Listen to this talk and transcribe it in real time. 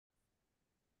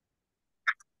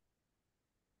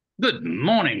Good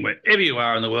morning, wherever you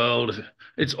are in the world.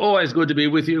 It's always good to be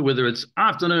with you, whether it's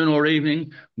afternoon or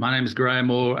evening. My name is Graham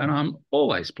Moore, and I'm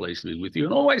always pleased to be with you,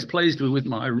 and always pleased to be with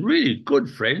my really good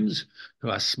friends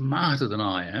who are smarter than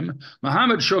I am.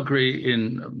 Mohammed Shukri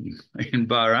in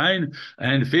Bahrain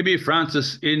and Phoebe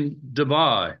Francis in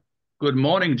Dubai. Good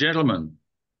morning, gentlemen.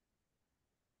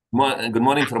 Good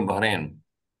morning from Bahrain.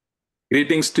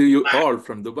 Greetings to you all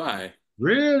from Dubai.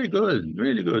 Really good,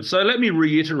 really good. So let me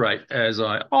reiterate, as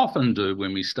I often do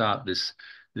when we start this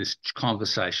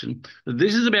conversation, that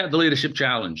this is about the Leadership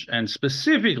Challenge, and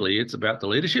specifically, it's about the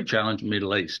Leadership Challenge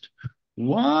Middle East.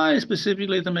 Why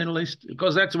specifically the Middle East?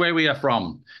 Because that's where we are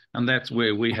from, and that's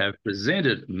where we have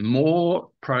presented more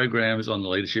programs on the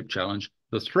Leadership Challenge.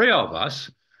 The three of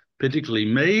us, particularly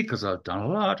me, because I've done a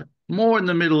lot, more in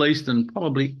the Middle East than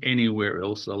probably anywhere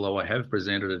else, although I have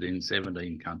presented it in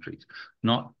 17 countries.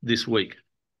 Not this week,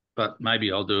 but maybe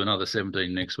I'll do another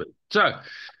 17 next week. So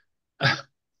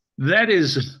that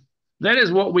is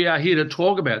what we are here to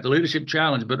talk about, the Leadership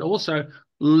Challenge, but also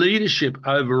leadership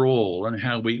overall, and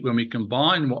how when we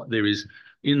combine what there is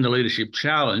in the Leadership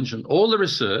Challenge and all the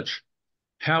research,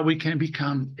 how we can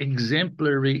become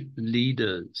exemplary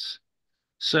leaders.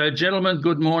 So, gentlemen,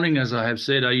 good morning. As I have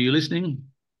said, are you listening?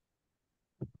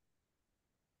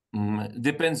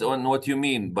 Depends on what you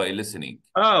mean by listening.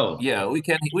 Oh, yeah, we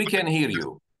can hear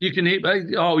you. You can hear.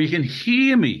 Oh, you can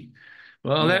hear me.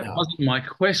 Well, that Yeah. wasn't my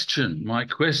question. My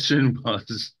question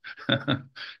was,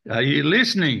 are you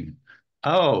listening?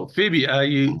 Oh, Phoebe, are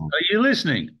you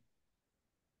listening?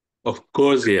 Of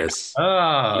course, yes.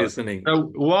 Ah, Listening.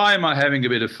 so why am I having a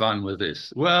bit of fun with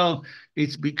this? Well,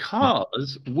 it's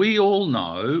because we all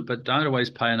know, but don't always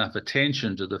pay enough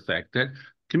attention to the fact that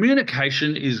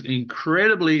communication is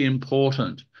incredibly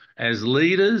important. As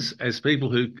leaders, as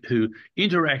people who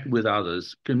interact with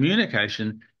others,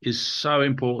 communication is so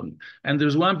important. And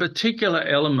there's one particular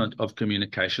element of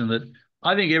communication that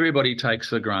I think everybody takes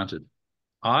for granted.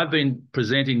 I've been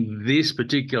presenting this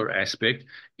particular aspect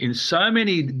in so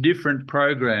many different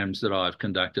programs that I've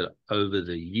conducted over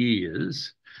the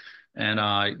years, and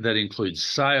that includes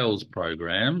sales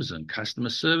programs and customer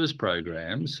service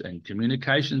programs and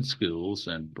communication skills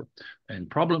and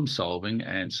problem solving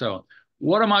and so on.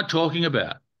 What am I talking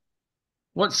about?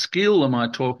 What skill am I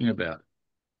talking about?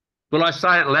 Will I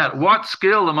say it loud? What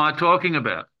skill am I talking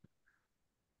about?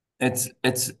 It's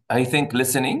I think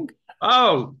listening.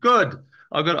 Oh, good.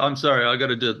 I'm sorry. I got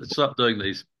to stop doing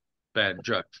these bad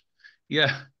jokes.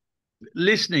 Yeah.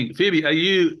 Listening. Phoebe, are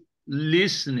you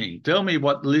listening? Tell me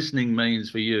what listening means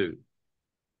for you.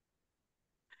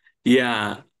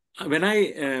 Yeah, when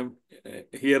I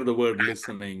hear the word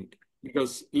listening,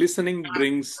 because listening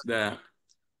brings the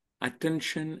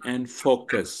attention and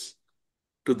focus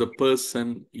to the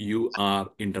person you are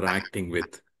interacting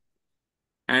with.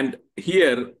 And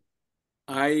here,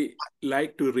 I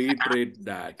like to reiterate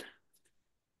that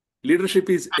leadership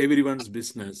is everyone's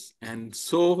business, and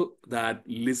so that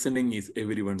listening is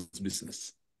everyone's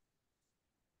business.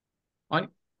 I,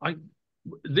 I,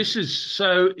 this is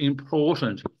so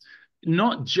important,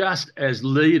 not just as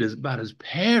leaders, but as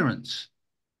parents,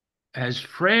 as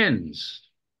friends,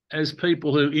 as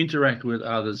people who interact with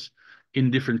others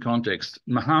in different contexts.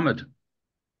 Mohammed,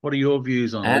 what are your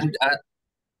views on this? And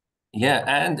yeah,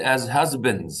 and as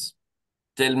husbands,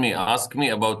 ask me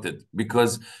about it,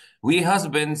 because we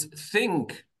husbands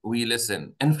think we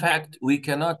listen. In fact, we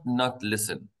cannot not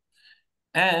listen.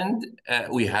 And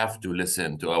we have to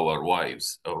listen to our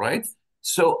wives, all right?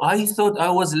 So I thought I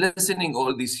was listening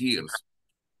all these years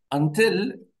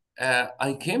until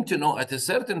I came to know at a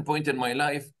certain point in my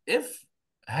life, if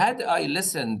had I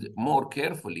listened more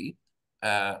carefully,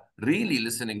 really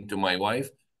listening to my wife,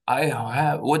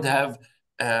 would have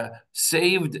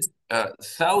saved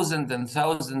thousands and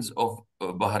thousands of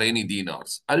Bahraini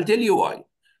dinars. I'll tell you why.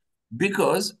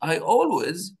 Because I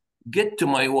always get to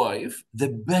my wife the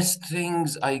best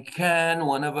things I can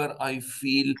whenever I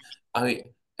feel I,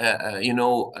 I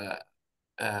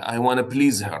want to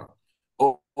please her,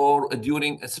 or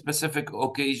during specific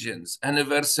occasions,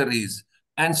 anniversaries,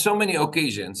 and so many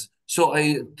occasions. So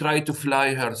I try to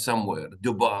fly her somewhere,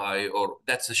 Dubai, or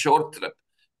that's a short trip.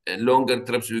 Longer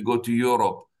trips, we go to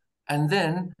Europe. And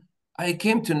then I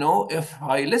came to know, if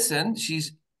I listen,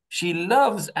 she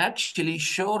loves actually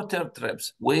shorter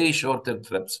trips, way shorter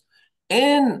trips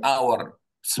in our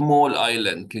small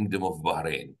island kingdom of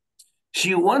Bahrain.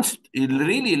 She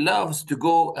really loves to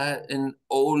go in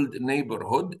old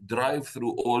neighborhood, drive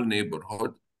through old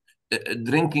neighborhood,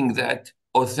 drinking that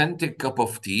authentic cup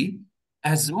of tea,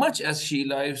 as much as she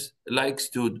likes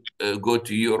to go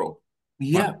to Europe. Well,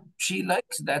 Yeah, she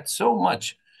likes that so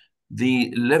much.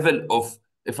 The level of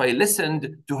If I listened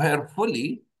to her fully,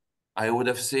 I would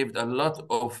have saved a lot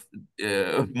of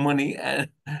money and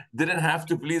didn't have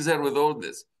to please her with all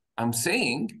this. I'm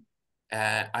saying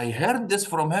I heard this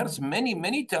from her many,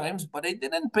 many times, but I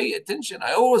didn't pay attention.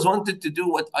 I always wanted to do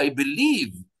what I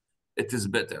believe it is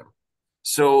better.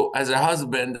 So as a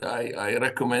husband, I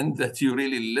recommend that you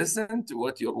really listen to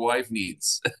what your wife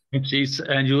needs.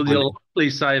 And you'll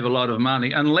likely save a lot of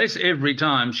money, unless every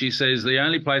time she says the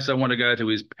only place I want to go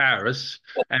to is Paris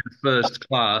and first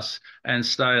class and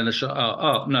stay in the shop.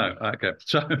 Oh, no. Okay.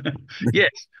 So,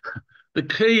 yes, the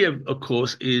key, of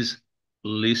course, is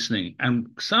listening. And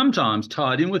sometimes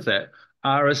tied in with that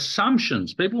are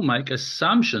assumptions. People make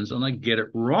assumptions and they get it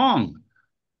wrong,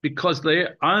 because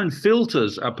their own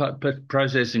filters are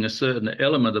processing a certain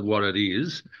element of what it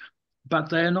is, but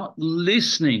they are not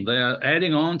listening. They are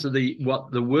adding on to the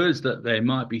words that they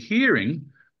might be hearing,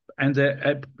 and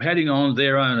they're adding on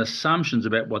their own assumptions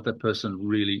about what the person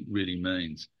really, really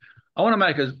means. I want to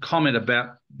make a comment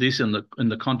about this in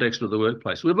the context of the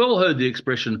workplace. We've all heard the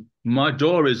expression, "My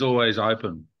door is always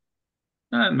open."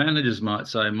 Managers might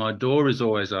say, "My door is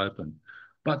always open."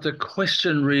 But the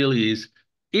question really is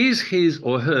his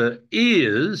or her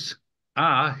ears,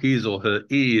 are his or her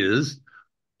ears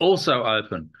also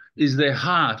open? Is their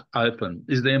heart open?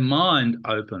 Is their mind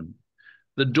open?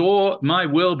 The door may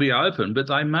well be open, but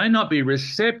they may not be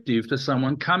receptive to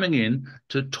someone coming in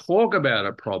to talk about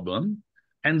a problem,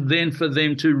 and then for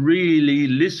them to really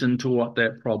listen to what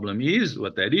that problem is,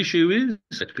 what that issue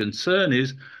is, that concern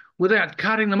is, without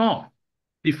cutting them off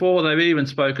before they've even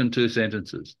spoken 2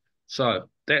 sentences. So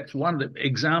that's one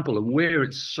example of where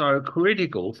it's so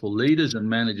critical for leaders and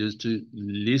managers to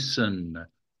listen.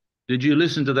 Did you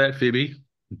listen to that, Phoebe?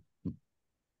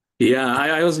 Yeah,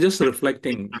 I was just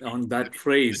reflecting on that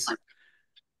phrase.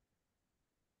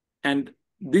 And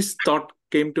this thought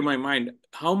came to my mind.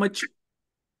 How much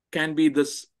can be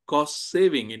this cost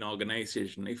saving in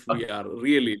organization if we are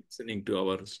really listening to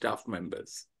our staff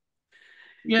members?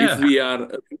 Yeah. If we are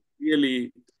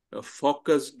really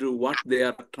focused to what they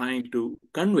are trying to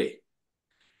convey.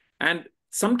 And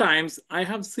sometimes I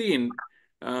have seen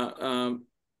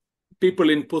people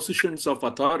in positions of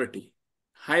authority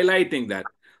highlighting that,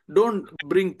 don't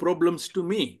bring problems to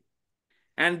me.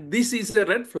 And this is a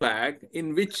red flag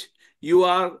in which you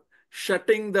are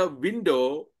shutting the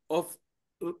window of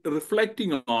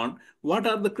reflecting on what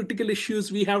are the critical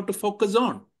issues we have to focus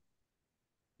on.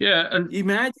 Yeah. And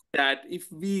imagine that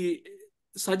if we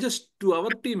suggest to our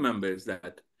team members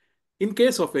that in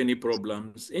case of any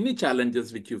problems, any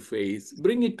challenges which you face,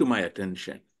 bring it to my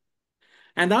attention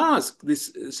and ask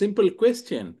this simple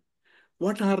question: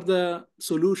 what are the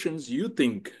solutions you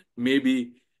think may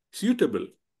be suitable?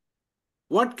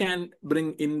 What can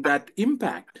bring in that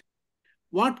impact?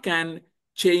 What can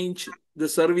change the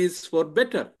service for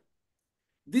better?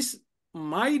 This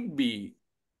might be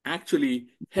actually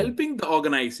helping the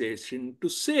organization to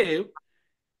save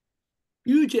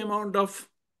huge amount of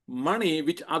money,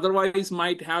 which otherwise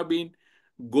might have been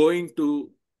going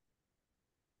to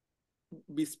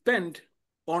be spent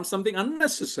on something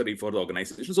unnecessary for the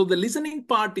organization. So the listening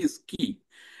part is key.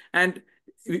 And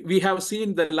we have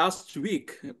seen the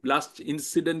last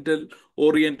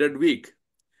incidental-oriented week.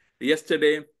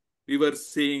 Yesterday, we were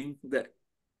seeing the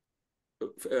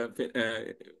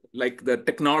like the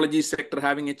technology sector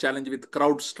having a challenge with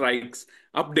CrowdStrike's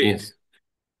update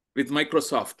with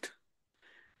Microsoft.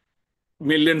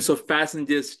 Millions of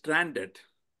passengers stranded,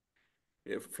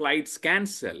 flights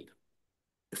canceled.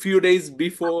 A few days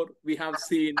before, we have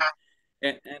seen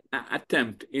an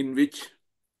attempt in which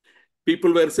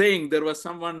people were saying there was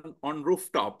someone on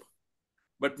rooftop,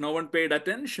 but no one paid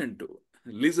attention to.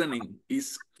 Listening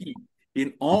is key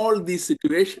in all these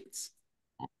situations.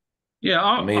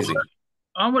 Yeah, amazing.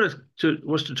 I was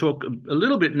to talk a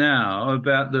little bit now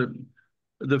about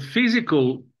the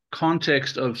physical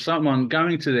context of someone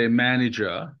going to their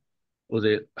manager or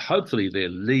hopefully their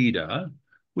leader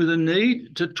with a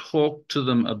need to talk to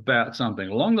them about something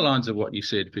along the lines of what you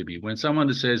said, Phoebe. When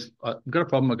someone says, "I've got a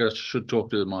problem, should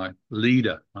talk to my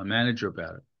leader, my manager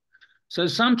about it." So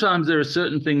sometimes there are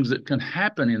certain things that can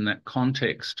happen in that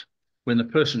context when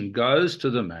the person goes to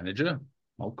the manager.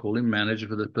 I'll call him manager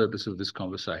for the purpose of this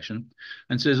conversation,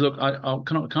 and says, "Look,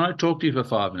 can I talk to you for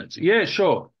 5 minutes?" "Yeah,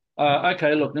 sure."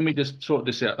 Okay, look, let me just sort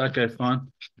this out." "Okay,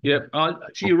 fine." "Yeah,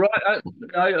 so you're right.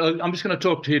 I'm just going to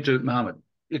talk to Mohammed."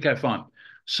 "Okay, fine.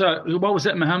 So what was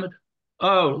that, Mohammed?"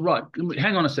 "Oh, right.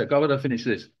 Hang on a sec. I've got to finish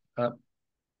this."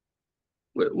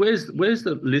 Where's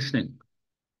the listening?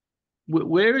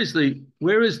 Where is the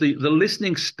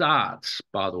listening starts,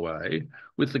 by the way,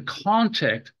 with the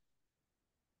contact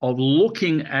of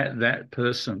looking at that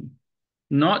person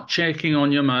not checking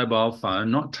on your mobile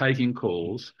phone, not taking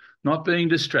calls, not being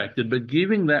distracted, but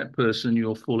giving that person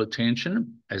your full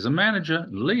attention as a manager,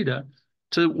 leader,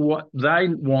 to what they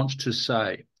want to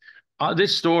say.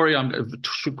 This story,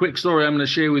 a quick story I'm going to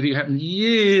share with you, happened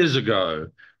years ago,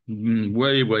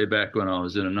 way back when I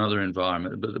was in another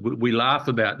environment. But we laugh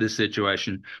about this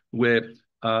situation where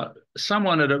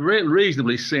someone at a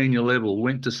reasonably senior level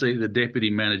went to see the deputy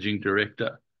managing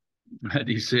director. And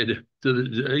he said,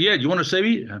 "Yeah, do you want to see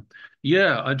me?"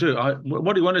 "Yeah, I do.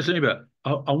 What do you want to see me about?"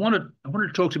 I want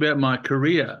to talk to you about my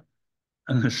career."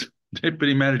 And this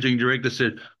deputy managing director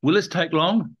said, "Will this take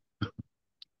long?"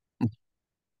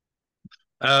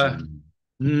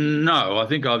 No, I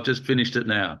think I've just finished it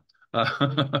now.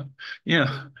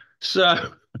 Yeah.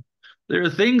 So there are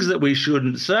things that we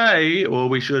shouldn't say or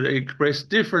we should express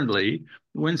differently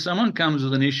when someone comes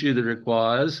with an issue that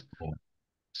requires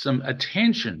some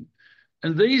attention.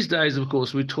 And these days, of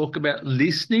course, we talk about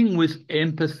listening with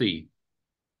empathy.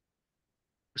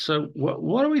 So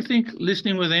what do we think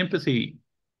listening with empathy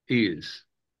is?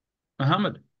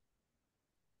 Mohammed?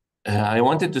 I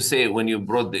wanted to say when you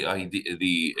brought the idea,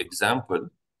 the example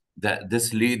that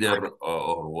this leader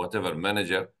or whatever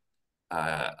manager,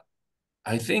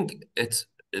 I think it's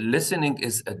listening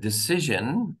is a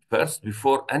decision first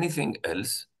before anything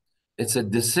else. It's a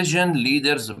decision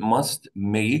leaders must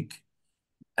make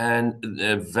and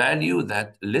value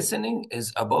that listening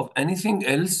is above anything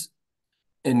else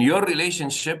in your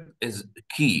relationship is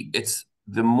key. It's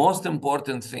the most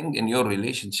important thing in your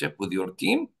relationship with your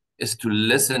team is to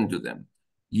listen to them.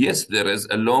 Yes, there is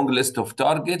a long list of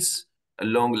targets, a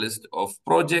long list of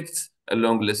projects, a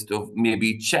long list of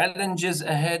maybe challenges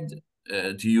ahead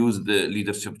to use the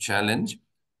leadership challenge.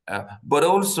 But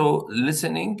also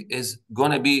listening is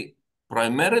going to be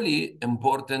primarily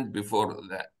important before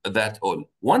that all.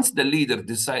 Once the leader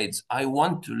decides, I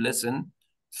want to listen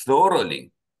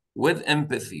thoroughly, with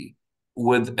empathy,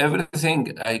 with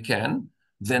everything I can,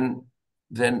 then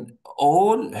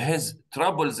all his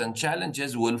troubles and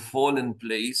challenges will fall in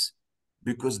place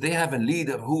because they have a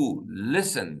leader who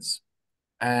listens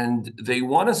and they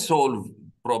want to solve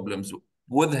problems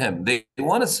with him. They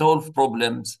want to solve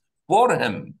problems for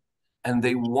him and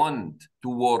they want to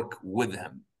work with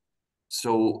him.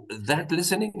 So that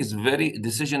decision is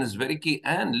very key,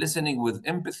 and listening with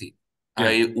empathy. Yeah.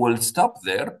 I will stop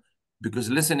there because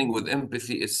listening with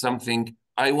empathy is something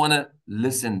I want to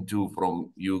listen to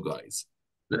from you guys.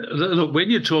 Look, when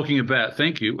you're talking about,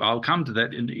 thank you, I'll come to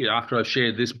that after I've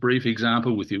shared this brief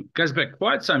example with you. It goes back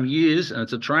quite some years, and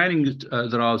it's a training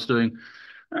that I was doing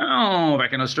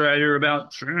back in Australia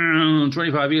about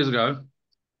 25 years ago.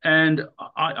 And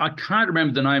I can't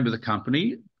remember the name of the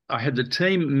company. I had the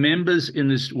team members in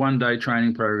this one-day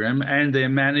training program and their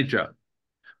manager,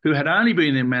 who had only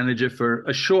been their manager for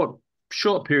a short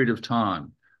period of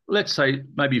time, let's say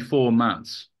maybe 4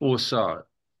 months or so.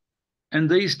 And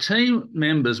these team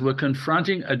members were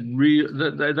confronting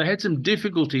they had some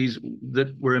difficulties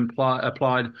that were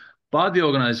applied by the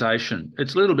organisation.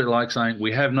 It's a little bit like saying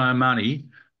we have no money,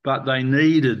 but they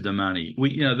needed the money.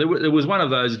 There was one of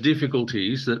those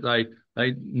difficulties that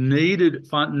they needed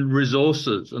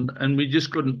resources, and we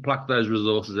just couldn't pluck those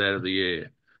resources out of the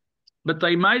air. But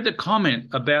they made the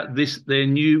comment about their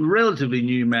relatively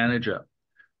new manager.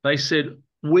 They said,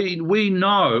 we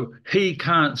know he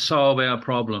can't solve our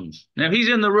problems. Now, he's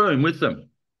in the room with them.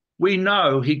 We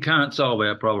know he can't solve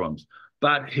our problems,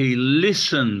 but he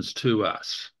listens to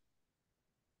us.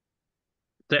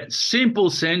 That simple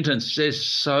sentence says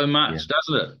so much,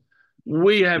 doesn't it?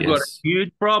 We have got a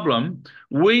huge problem.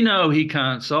 We know he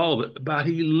can't solve it, but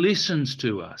he listens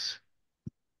to us.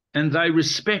 And they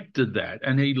respected that.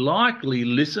 And he likely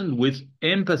listened with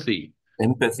empathy.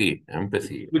 Empathy.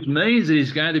 Which means that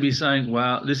he's going to be saying,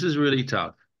 well, this is really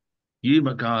tough. You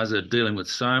guys are dealing with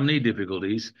so many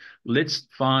difficulties. Let's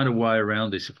find a way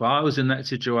around this. If I was in that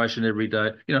situation every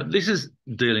day, this is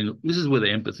with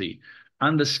empathy,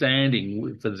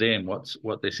 understanding for them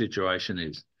what their situation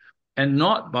is. And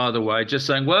not, by the way, just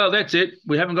saying, well, that's it.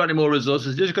 We haven't got any more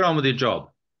resources. Just get on with your job.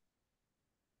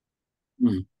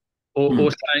 Or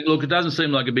saying, look, it doesn't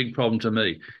seem like a big problem to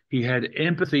me. He had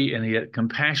empathy and he had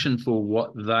compassion for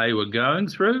what they were going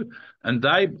through. And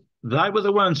they were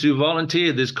the ones who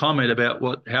volunteered this comment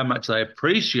about how much they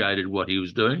appreciated what he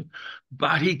was doing.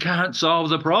 But he can't solve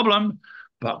the problem.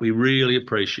 But we really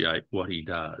appreciate what he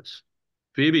does.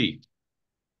 Phoebe.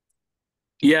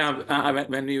 Yeah,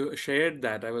 when you shared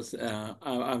that, I was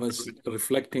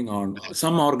reflecting on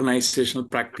some organizational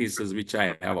practices which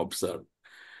I have observed.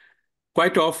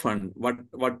 Quite often,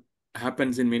 what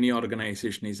happens in many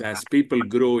organizations is as people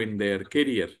grow in their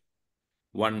career,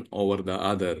 one over the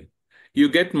other, you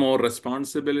get more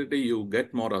responsibility, you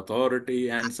get more authority,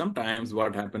 and sometimes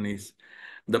what happens is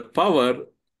the power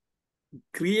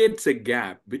creates a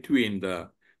gap between the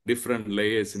different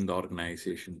layers in the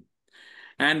organization.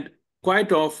 And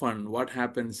quite often, what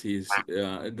happens is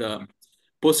the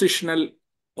positional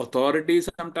authority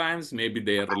sometimes, maybe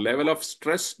their level of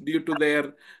stress due to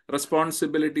their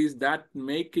responsibilities, that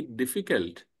make it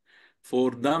difficult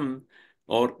for them,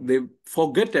 or they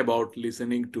forget about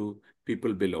listening to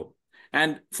people below.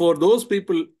 And for those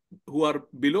people who are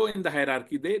below in the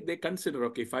hierarchy, they consider,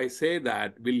 okay, if I say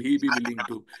that, will he be willing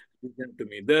to listen to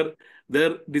me?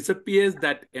 There disappears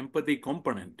that empathy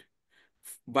component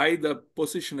by the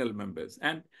positional members.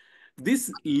 And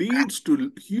this leads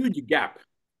to huge gap.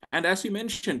 And as you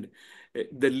mentioned,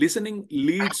 the listening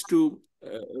leads to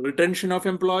retention of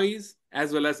employees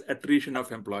as well as attrition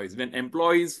of employees. When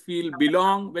employees feel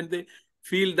belong, when they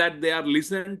feel that they are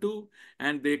listened to,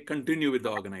 and they continue with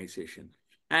the organization.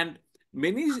 And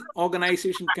many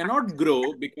organizations cannot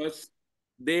grow because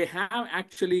they have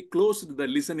actually closed the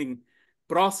listening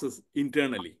process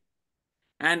internally.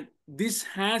 And this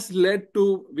has led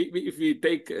to, if we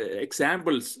take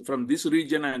examples from this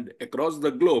region and across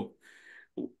the globe,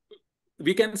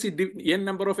 we can see n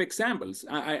number of examples.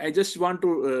 I just want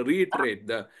to reiterate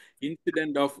the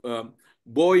incident of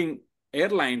Boeing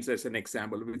Airlines as an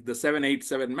example with the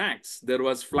 787 MAX. There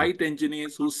was flight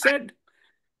engineers who said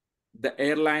the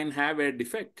airline have a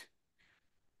defect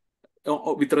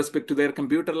with respect to their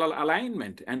computer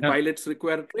alignment, and pilots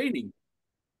require training.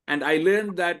 And I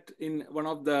learned that in one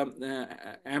of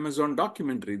the Amazon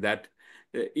documentary that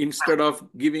instead of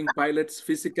giving pilots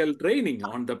physical training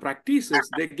on the practices,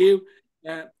 they gave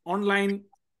online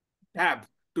tab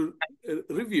to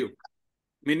review.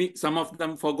 Some of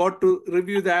them forgot to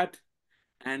review that,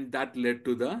 and that led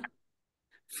to the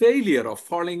failure of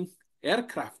falling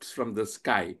aircrafts from the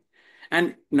sky.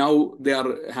 And now they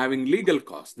are having legal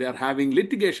costs, they are having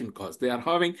litigation costs, they are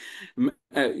having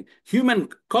human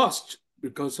costs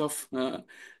because of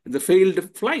the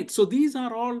failed flight. So these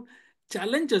are all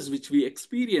challenges which we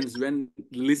experience when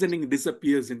listening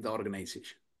disappears in the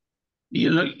organization.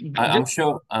 You know, I'm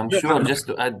sure, just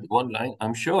to add one line,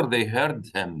 I'm sure they heard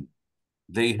him.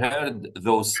 They heard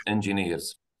those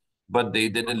engineers, but they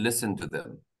didn't listen to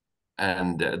them.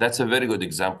 And that's a very good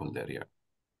example there, yeah.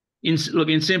 Look,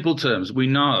 in simple terms, we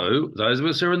know, those of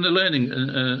us who are in the learning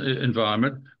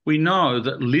environment, we know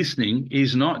that listening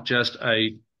is not just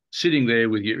a sitting there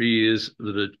with your ears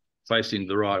that are facing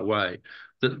the right way.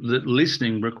 That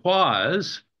listening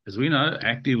requires, as we know,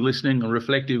 active listening and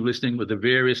reflective listening with the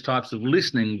various types of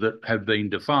listening that have been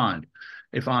defined.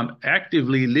 If I'm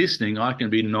actively listening, I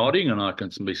can be nodding and I can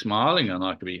be smiling and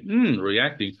I can be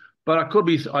reacting, but I could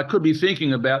be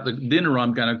thinking about the dinner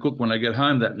I'm going to cook when I get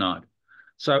home that night.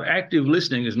 So active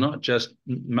listening is not just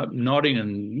nodding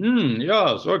and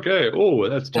yes, okay, oh,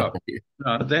 that's tough.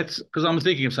 That's because I'm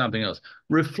thinking of something else.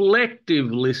 Reflective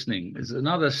listening is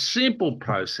another simple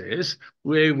process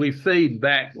where we feed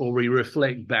back or we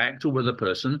reflect back to the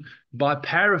person by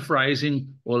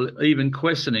paraphrasing or even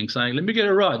questioning, saying, let me get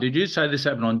it right. Did you say this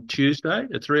happened on Tuesday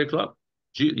at 3 o'clock?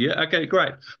 Yeah, okay,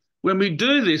 great. When we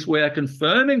do this, we are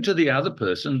confirming to the other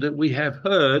person that we have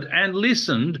heard and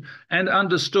listened and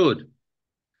understood.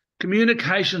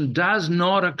 Communication does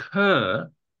not occur,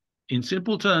 in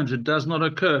simple terms, it does not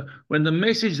occur when the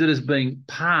message that is being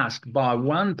passed by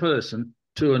one person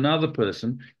to another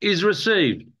person is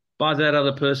received by that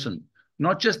other person.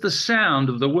 Not just the sound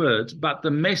of the words, but the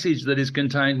message that is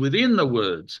contained within the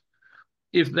words.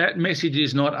 If that message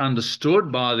is not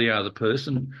understood by the other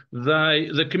person,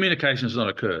 the communication has not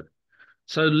occurred.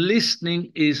 So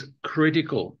listening is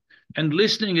critical. And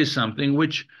listening is something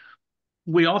which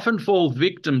we often fall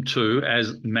victim to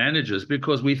as managers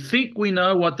because we think we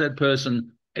know what that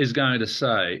person is going to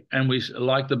say, and we,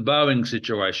 like the Boeing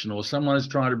situation, or someone is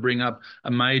trying to bring up a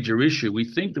major issue, we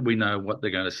think that we know what they're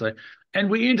going to say,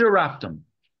 and we interrupt them.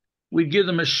 We give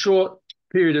them a short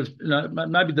period of,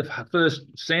 maybe the first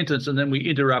sentence, and then we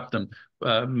interrupt them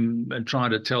and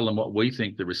trying to tell them what we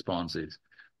think the response is.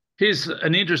 Here's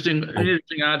an interesting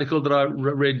article that I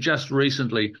read just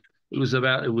recently. It was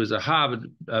a Harvard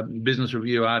Business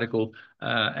Review article,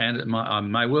 and it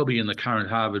may well be in the current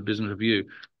Harvard Business Review.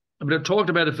 But it talked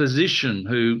about a physician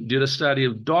who did a study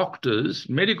of doctors,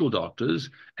 medical doctors,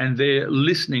 and their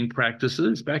listening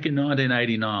practices back in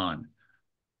 1989.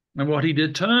 And what he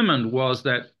determined was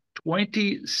that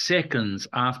 20 seconds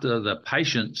after the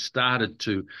patient started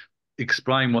to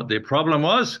explain what their problem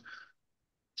was,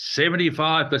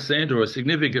 75% or a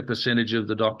significant percentage of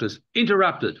the doctors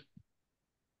interrupted.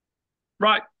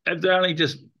 Right, they're only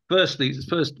just first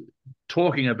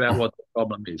talking about what the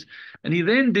problem is. And he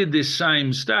then did this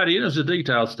same study, and it was a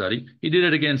detailed study. He did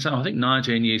it again, I think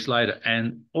 19 years later,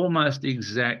 and almost the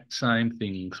exact same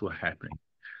things were happening.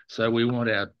 So we want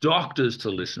our doctors to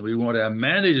listen. We want our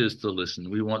managers to listen.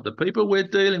 We want the people we're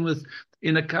dealing with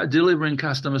delivering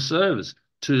customer service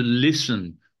to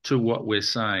listen to what we're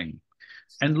saying.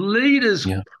 And leaders,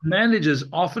 managers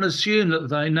often assume that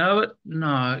they know it.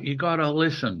 No, you got to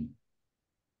listen.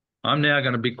 I'm now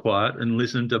going to be quiet and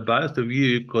listen to both of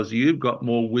you because you've got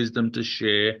more wisdom to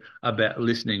share about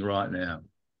listening right now.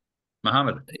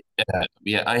 Mohammed.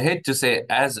 Yeah, I hate to say,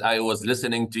 as I was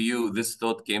listening to you, this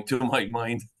thought came to my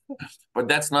mind, but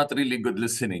that's not really good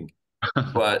listening.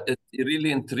 But it really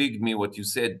intrigued me what you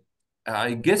said.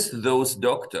 I guess those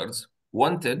doctors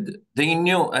they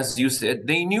knew, as you said,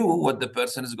 they knew what the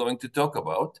person is going to talk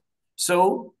about.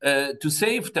 So to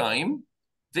save time,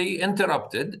 they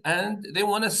interrupted and they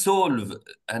want to solve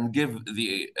and give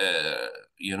the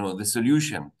the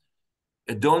solution.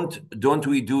 Don't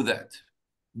we do that?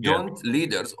 Don't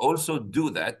leaders also do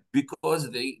that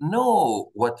because they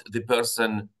know what the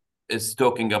person is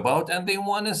talking about and they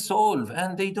want to solve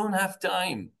and they don't have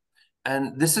time?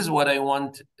 And this is what I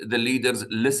want the leaders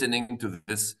listening to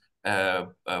this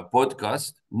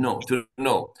podcast to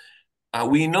know.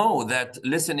 We know that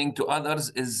listening to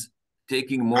others is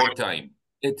taking more time.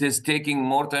 It is taking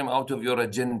more time out of your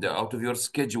agenda, out of your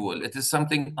schedule. It is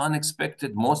something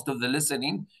unexpected. Most of the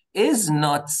listening is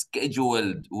not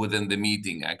scheduled within the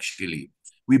meeting, actually.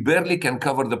 We barely can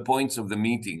cover the points of the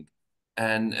meeting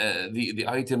and the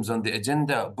items on the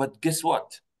agenda. But guess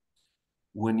what?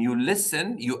 When you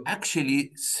listen, you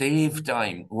actually save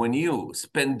time. When you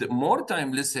spend more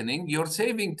time listening, you're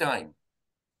saving time.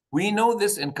 We know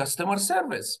this in customer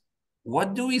service.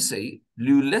 What do we say?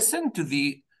 You listen to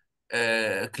the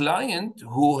client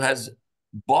who has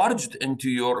barged into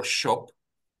your shop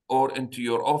or into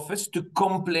your office to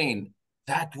complain.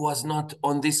 That was not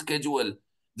on the schedule.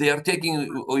 They are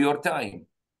taking your time.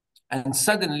 And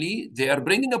suddenly they are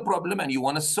bringing a problem and you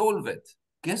want to solve it.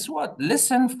 Guess what?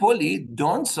 Listen fully,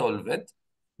 don't solve it.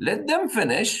 Let them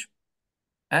finish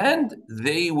and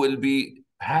they will be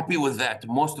happy with that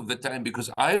most of the time, because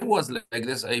I was like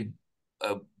this. I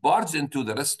barged into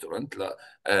the restaurant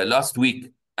last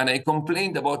week and I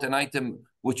complained about an item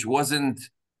which wasn't,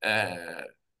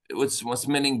 which was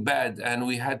smelling bad, and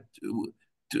we had to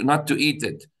not to eat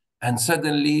it. And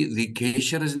suddenly the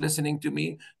cashier is listening to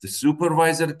me, the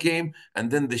supervisor came, and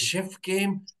then the chef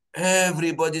came.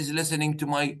 Everybody's listening to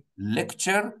my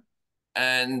lecture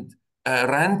and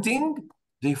ranting.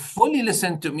 They fully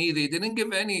listened to me. They didn't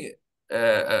give any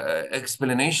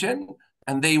explanation.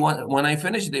 And when I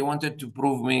finished, they wanted to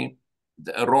prove me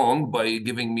wrong by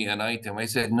giving me an item. I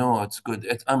said, no, it's good.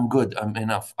 I'm good. I'm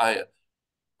enough. I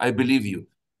believe you.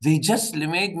 They just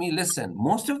made me listen.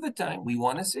 Most of the time, we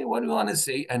want to say what we want to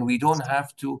say, and we don't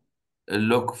have to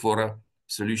look for a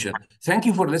solution. Thank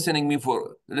you for listening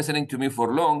to me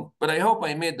for long, but I hope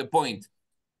I made the point.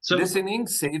 So listening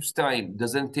saves time,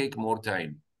 doesn't take more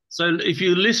time. So if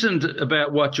you listened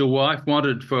about what your wife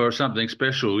wanted for something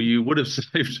special, you would have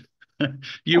saved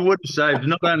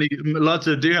not only lots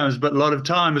of dirhams, but a lot of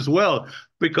time as well.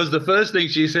 Because the first thing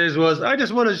she says was, I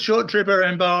just want a short trip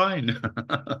around Bahrain.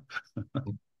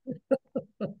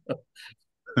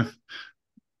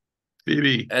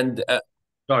 Phoebe. And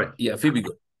sorry. Yeah, Phoebe,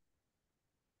 go.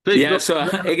 Yeah, so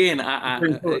again,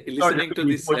 listening to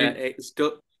this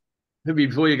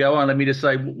before you go on, let me just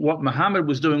say what Mohammed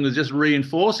was doing was just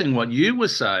reinforcing what you were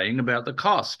saying about the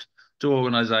cost to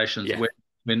organizations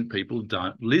when people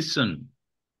don't listen.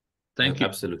 Thank you.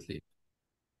 Absolutely.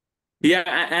 Yeah,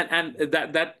 and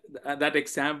that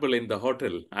example in the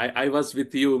hotel, I was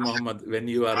with you, Mohammed, when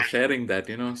you are sharing that,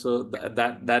 so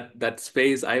that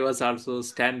space, I was also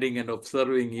standing and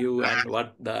observing you and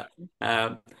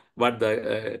what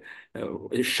the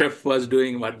chef was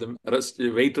doing, what the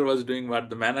waiter was doing, what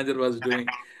the manager was doing.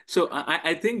 So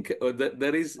I think that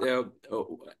there is,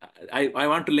 I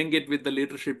want to link it with the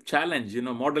leadership challenge,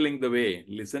 modeling the way,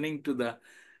 listening to the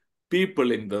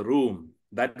people in the room.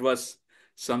 That was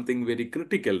something very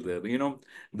critical there.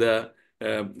 The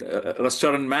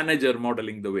restaurant manager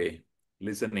modeling the way,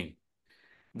 listening.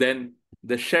 Then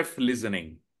the chef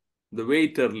listening, the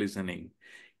waiter listening,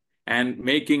 and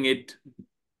making it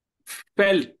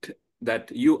felt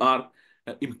that you are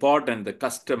important, the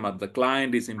customer, the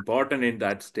client is important in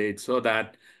that stage, so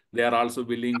that they are also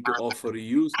willing to offer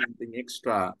you something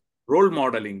extra, role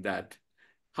modeling that.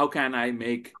 How can I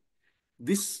make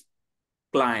this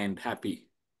client happy?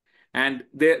 And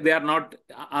they are not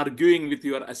arguing with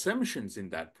your assumptions in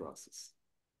that process.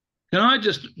 Can I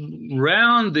just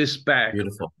round this back?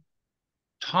 Beautiful.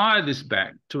 tie this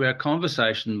back to our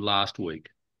conversation last week.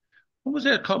 What was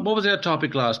our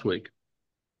topic last week?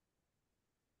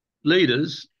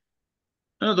 Leaders,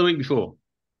 no, the week before.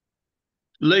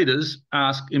 Leaders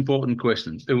ask important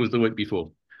questions. It was the week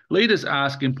before. Leaders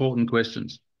ask important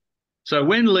questions. So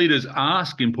when leaders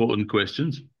ask important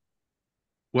questions,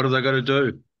 what have they got to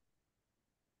do?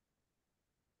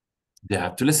 They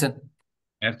have to listen.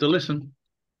 Have to listen.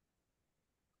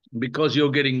 Because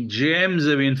you're getting gems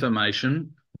of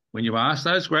information when you ask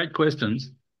those great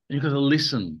questions, you've got to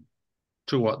listen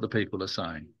to what the people are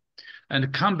saying. And to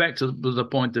come back to the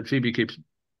point that Phoebe keeps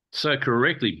so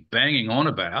correctly banging on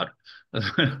about,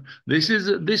 this,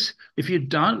 if you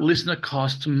don't listen, it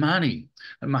costs money.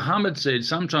 And Muhammad said,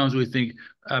 sometimes we think,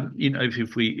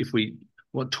 if we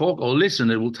talk or listen,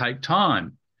 it will take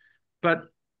time. But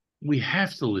we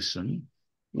have to listen.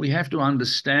 We have to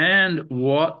understand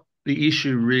what the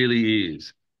issue really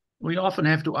is. We often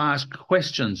have to ask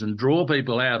questions and draw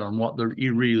people out on what the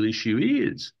real issue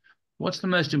is. What's the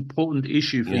most important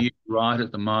issue for you right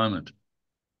at the moment,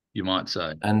 you might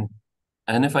say? And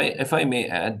if I may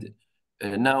add,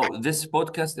 now this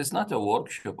podcast is not a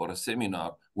workshop or a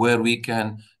seminar where we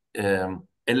can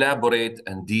elaborate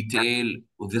and detail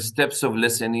the steps of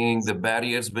listening, the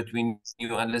barriers between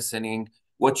you and listening.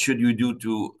 What should you do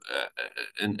to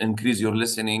increase your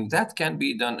listening? That can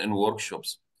be done in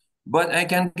workshops. But I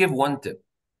can give one tip.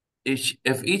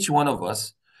 If each one of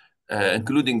us,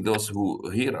 including those who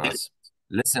hear us,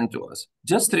 listen to us,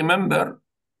 just remember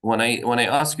when I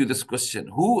ask you this question,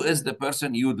 who is the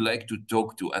person you'd like to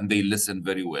talk to and they listen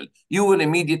very well? You will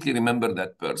immediately remember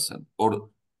that person, or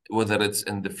whether it's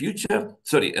in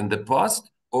the in the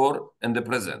past or in the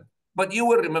present. But you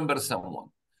will remember someone.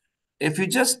 If you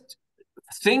just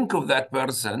think of that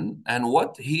person and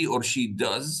what he or she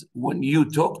does when you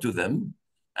talk to them,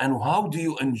 and how do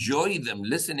you enjoy them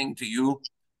listening to you,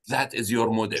 that is your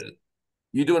model.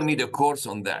 You don't need a course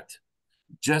on that.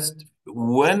 Just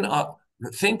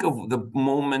think of the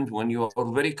moment when you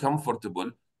are very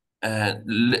comfortable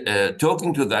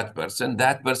talking to that person.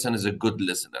 That person is a good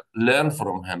listener. Learn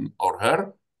from him or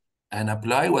her and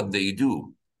apply what they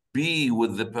do. Be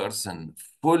with the person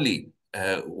fully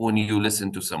when you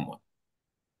listen to someone.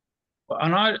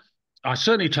 And I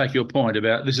certainly take your point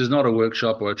about this is not a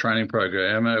workshop or a training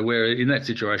program where in that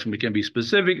situation we can be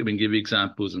specific, we can give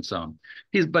examples and so on.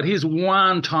 Here's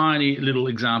one tiny little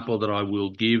example that I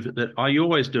will give that I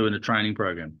always do in a training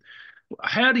program.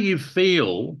 How do you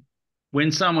feel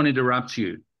when someone interrupts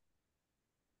you?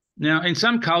 Now, in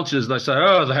some cultures, they say,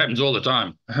 oh, that happens all the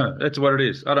time. That's what it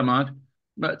is. I don't mind.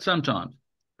 But sometimes.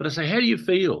 But I say, how do you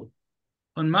feel?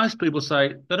 And most people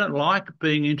say they don't like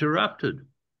being interrupted,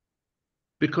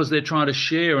 because they're trying to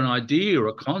share an idea or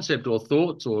a concept or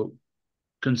thoughts or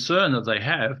concern that they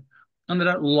have, and they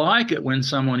don't like it when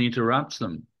someone interrupts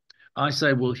them. I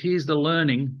say, well, here's the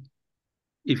learning.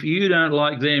 If you don't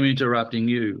like them interrupting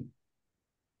you,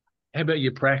 how about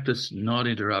you practice not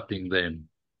interrupting them?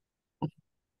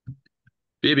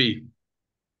 Bibi.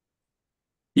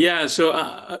 Yeah, so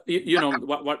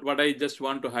what I just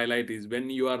want to highlight is when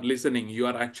you are listening, you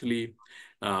are actually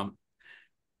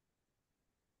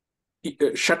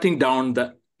shutting down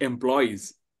the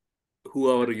employees,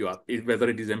 whoever you are, whether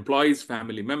it is employees,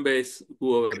 family members,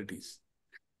 whoever it is.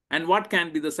 And what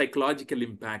can be the psychological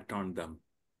impact on them?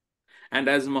 And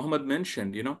as Mohammed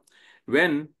mentioned,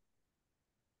 when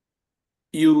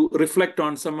you reflect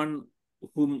on someone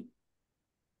whom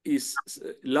is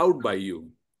loved by you,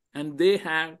 and they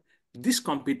have this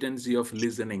competency of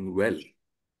listening well,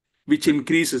 which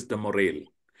increases the morale,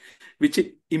 which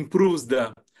improves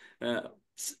the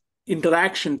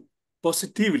interaction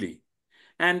positively.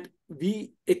 And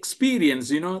we experience,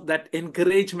 that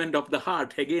encouragement of the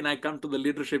heart. Again, I come to the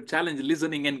leadership challenge.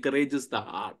 Listening encourages the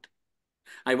heart.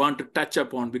 I want to touch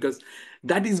upon, because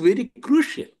that is very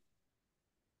crucial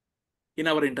in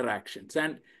our interactions.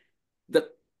 And the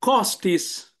cost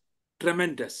is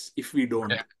tremendous if we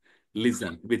don't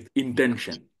listen with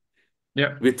intention,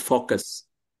 with focus.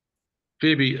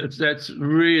 Phoebe, that's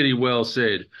really well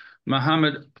said.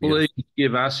 Muhammad, please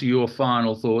give us your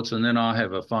final thoughts, and then I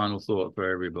have a final thought for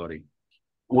everybody.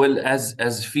 Well,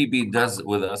 as Phoebe does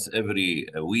with us every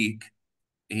week,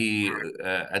 he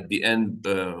at the end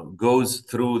goes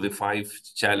through the 5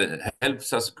 challenge,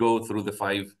 helps us go through the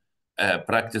 5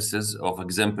 practices of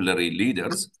exemplary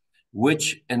leaders,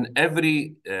 which in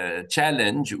every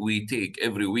challenge we take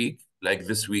every week, like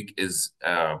this week is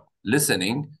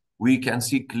listening, we can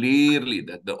see clearly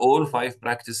that all 5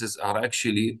 practices are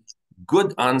actually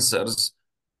good answers,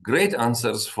 great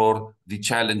answers for the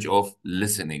challenge of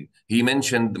listening. He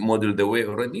mentioned Model the Way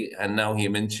already, and now he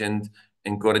mentioned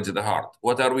encourage the heart.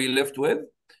 What are we left with?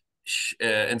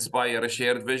 Inspire a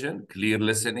shared vision, clear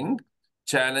listening,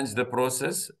 challenge the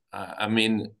process. I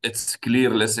mean, it's clear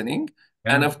listening.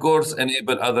 Yeah. And of course,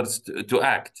 enable others to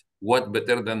act. What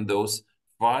better than those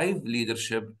 5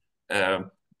 leadership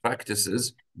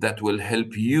practices that will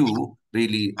help you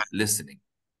really listening?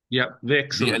 Yep, Be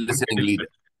excellent. a listening leader.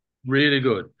 Really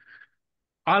good.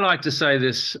 I like to say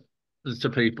this to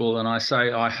people, and I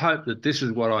say, I hope that this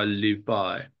is what I live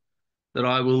by, that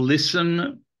I will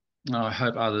listen. I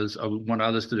hope others, I want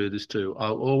others to do this too.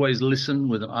 I'll always listen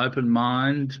with an open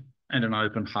mind and an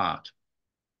open heart.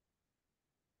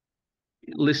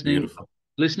 Listening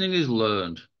is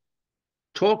learned.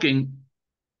 Talking,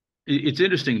 it's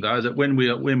interesting though that when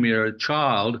we are a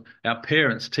child, our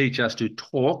parents teach us to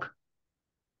talk.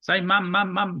 Say mum,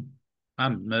 mum, mum,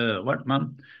 mum, what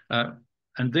mum?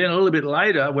 And then a little bit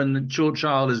later, when the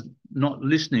child is not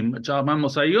listening, the child mum will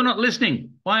say, "You're not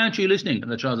listening. Why aren't you listening?"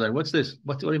 And the child will say, "What's this?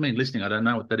 What do you mean listening? I don't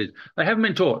know what that is." They haven't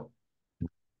been taught.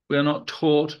 We are not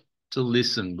taught to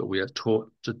listen, but we are taught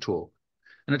to talk.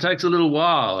 And it takes a little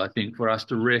while, I think, for us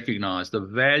to recognize the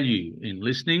value in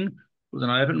listening with an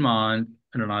open mind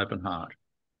and an open heart,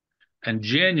 and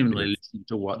genuinely listen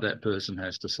to what that person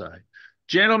has to say.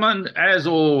 Gentlemen, as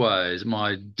always,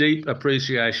 my deep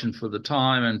appreciation for the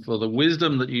time and for the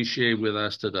wisdom that you shared with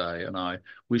us today. And I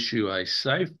wish you a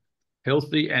safe,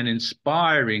 healthy, and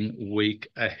inspiring week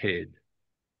ahead.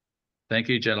 Thank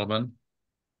you, gentlemen.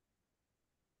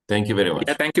 Thank you very much.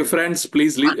 Yeah, thank you, friends.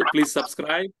 Please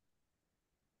subscribe,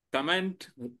 comment,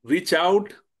 reach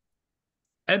out.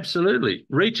 Absolutely.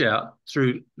 Reach out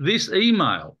through this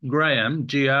email, Graham,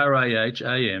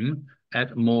 Graham,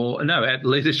 at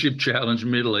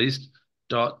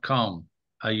leadershipchallengemiddeleast.com.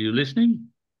 Are you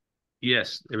listening?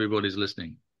 Yes, everybody's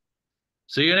listening.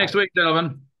 See you next week,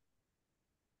 gentlemen.